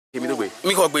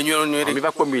Mi ko gbe nyon nyon. Mi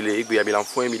va ko mi le igbe ya mi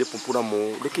l'enfoi mi de pour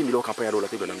mo de ki mi lo campagne la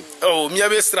te donami. Oh, mi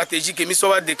avait stratégie que mi so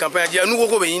va de campagne dia nous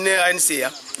ko be yin ANC ya.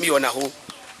 Mi ona ho.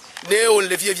 Ne on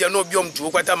le vie via no biom du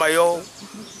kwata mayo.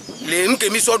 Le nke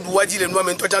mi so duwa di le no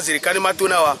me ntoja zerika ni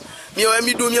matona wa. Mi o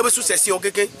mi do mi be succession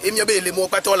keke e mi be le mo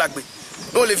kwata la gbe.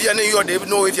 No le vie na yo de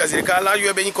no we via zerika la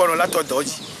yo be yin ko la to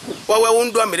doji. Wa we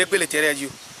won do amere pe le tere ji.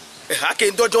 E ha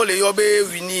ke ndojo le yo be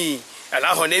wini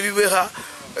ala ho ne bi be ha.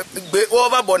 Be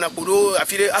over bona kudo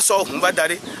afire aso humba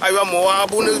dare ayo mo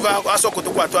abunu va aso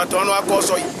kuto kwato atono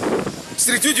akoso yi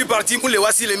structure du parti mu le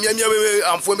wasi le mia we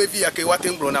anfo me fi yake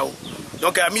waten gro na o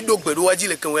donc ami do gbedo waji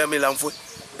le kan we me lanfo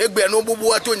egbe no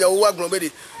bobo atonya wo agron be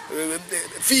de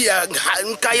fi ya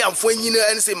nkai anfo yin na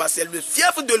ANC Marcel le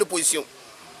fief de l'opposition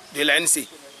de la ANC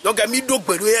donc ami do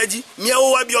gbedo yaji mia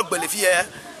wo wa bi ogbele fi ya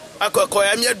akoko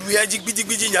ya mia du yaji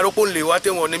gbidi nyaro ko le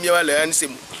waten won mia wa le ANC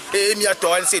mu mi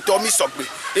ato ANC to mi sokbe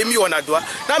emi ona doa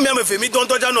na mi am fe mi don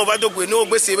toja no va dogwe no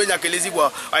gbe se be nya kelezi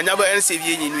gwa anya ba ANC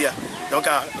vie nyinu ya donc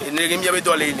ne mi abe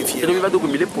do le fie mi va dogwe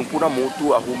mi le pour na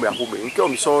moto a home nke o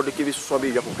mi so de ke bi so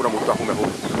be ya pour na moto a home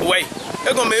oui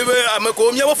e go me be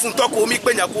ameko mi awo fun to ko mi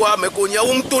pe nya ko ameko nya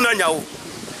wo mto na nya o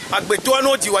agbeto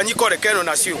no diwa ni ko re keno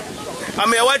nation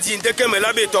ame wa di ndeke me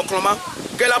la be to kloma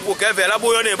ke la po ke ve la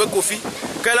boyo ne be kofi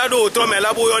ke la do to me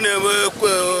la boyo ne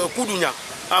kudunya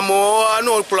amo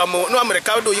ano plamo no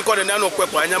america do yiko na no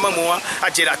kwepo anyama mo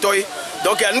ajera toy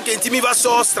donc an ke ntimi va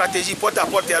so stratégie porte à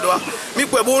porte ya do mi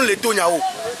kwebo on le tonya o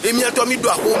emi ato mi do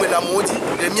aho me la modi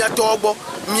emi ato ogbo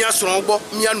mi aso ogbo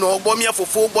mi ano ogbo mi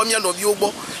afofo ogbo mi ano bi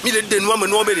ogbo mi le denu ame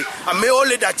no bere ame o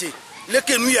le dache le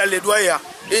kenu ya le do ya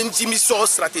ntimi so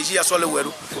stratégie ya so le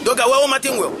weru donc awa o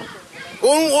matin we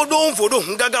on do on fodo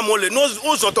ngaga mo le no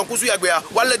o zo to kusu ya gbe ya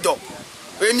wale do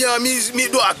mi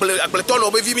do akple to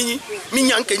no be vi mi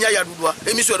nyan kenya ya dudua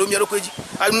emi so do mi rokoji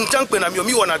an tankpe na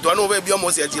mi wona do na o be bi o mo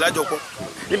se ajila joko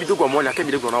ni mi do go mo nya ke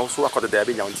mi le go na so akode da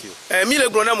be nya onti mi le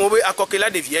go na mo be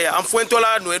akokela de vie ya anfoin to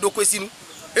la no edo kwesinu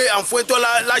anfoin to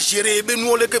la gérer be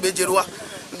nu o le ke be jeroa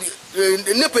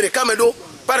ne pere kamedo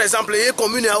par exemple e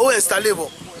commune a o installer bo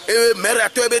maire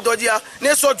ato be dodia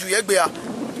ne so ju ye gbe ya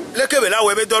leke be la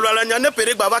we be do la nya ne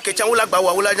pere gba ba ke chan wo la gba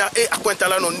wa wo la nya akwenta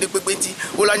la no ndi pepeti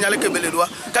wo la nya leke be le do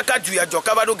kaka ju ya jo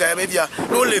ka ba do ga me bia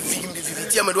no le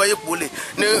viviti me do ye pole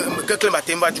ne kekle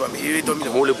matemba tu mi do mi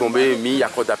mo le bombe mi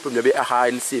yakoda pe mi be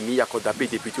ANC mi yakoda pe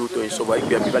député auto so ba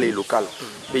bi ba le local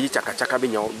be yi chaka be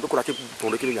nya do ko la te ton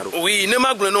le ke nya ro oui ne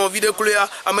ma glo no video kule ya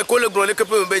ame ko le glo le ke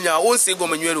pe be nya o se go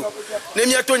menwero ne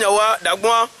mi atonya wa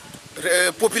dagbon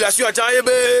population a chan ye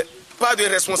be pas de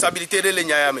responsabilité de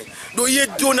l'Enyayame. Do ye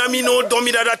donamino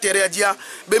domidada teredia,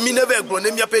 be mineve glone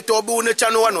mi apeto bu ne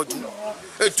chano wanodu.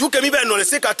 Du ke mi be no le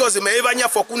C14 me evanya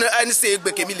fokune ANC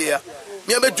egbe ke mi le ya.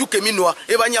 Mi abe du ke mi noa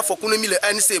evanya fokune mi le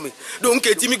ANC me. Donc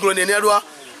ke timi glone ne doa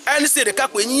ANC de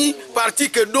kakwenyi parti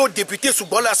que do député sous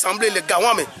bon l'assemblée le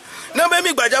gawame. Na be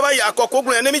mi gbajaba ya akoko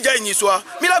glone ne mi ja yin so a.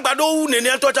 Mi la gbado ne ne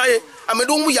antocha ye.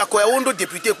 Amedo mu yakoya wondo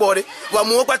député pore wa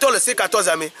mu kwato le C14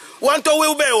 ame wanto we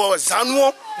ube wo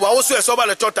zanuo wa oso eso ba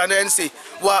le chota na NC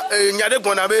wa nyade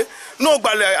gbona be no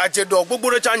gba le ajedo gbogbo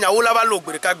re cha nyawo la ba lo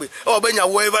gbere kagbe o be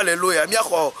nyawo eva le loya mi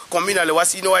akọ Commune le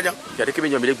wasi no wanya ya de ke be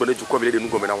nyam le gbona ju ko be le nu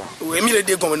gome na wa we mi le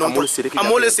de gome no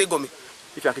amole se gome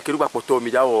il fait que keruba poto mi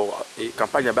ja o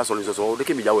campagne ba sur les ozo de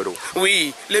ke mi ja wero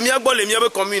oui le mi agbo le mi be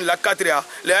Commune la 4a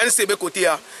le NC be côté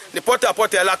a le porte à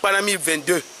porte la pa na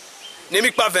 2022 Nemi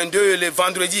pas 22 le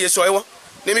vendredi et soir.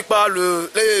 Nemi pas le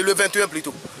 21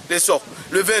 plutôt. Les sorts.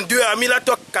 Le 22 a mis la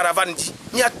toque caravane.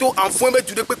 Mi a to enfoin be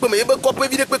tu de pepe me be kopé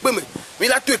vide pepe me. Mi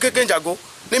la to quelqu'un jago.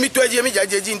 Nemi to di mi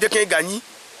jaje di ndeke gagni.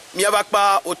 Mi ava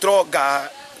pa otro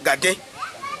gadin.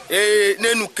 Et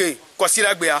nenuke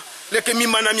kosira gbe a. Leke mi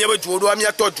mana mi ave juodo mi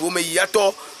a to juo me ya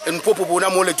to en popo na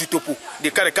mo le du topo. De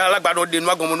kare kala gbado de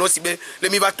no gomo no sibe. Le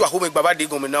mi va to a ho me gbaba de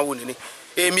gomo na wo nene.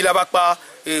 Et mi la va pa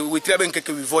oui très bien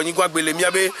que vivons ni gwa gbele mi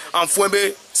abe enfoin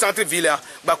be centre ville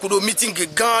ba kudo meeting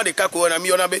grand de kako na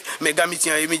mi ona be mega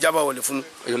meeting e mi jaba wole funu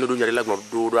e no do nyare la gbon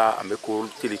do ra ameko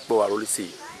telikpo wa role si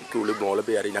ke o le gbon le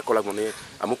be yare na kola gbon ne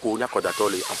ameko nya koda to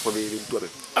le enfoin be do be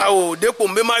awo de ko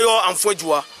mbe mayo enfoin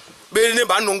juwa be ne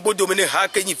ba no ngbo domene ha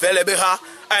kenyi fele be ha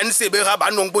ANC be ha ba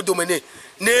no ngbo domene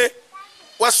ne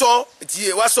waso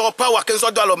power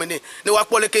kenso do alomene ne wa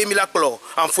pole ke mi la klo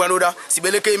anfo anoda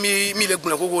sibele ke mi le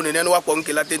gun gogo ne wa po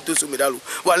nke la tento so medalu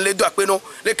wa le do ape no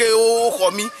le ke o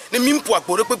kho mi ne mi mpu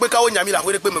agboro pepe ka o nya mi la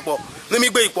hore pe me po ne mi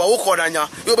gbe ipo o kho na nya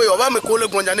yo be yo ba me ko le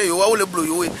gun nya ne yo wa o le blo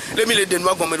yo le mi le denu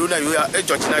agbon me do na yo e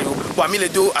george na yo wa mi le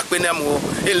do ape na mo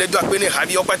e le do ape ne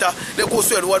habi o pata le ko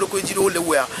so e wa do ko jiro le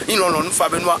we a in lo no fa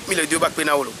be no mi le do ba pe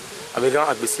na wo lo avec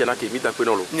Agbéssi ANAKE mi da pe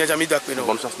no lo nya ja mi da pe no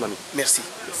bonne chance mami merci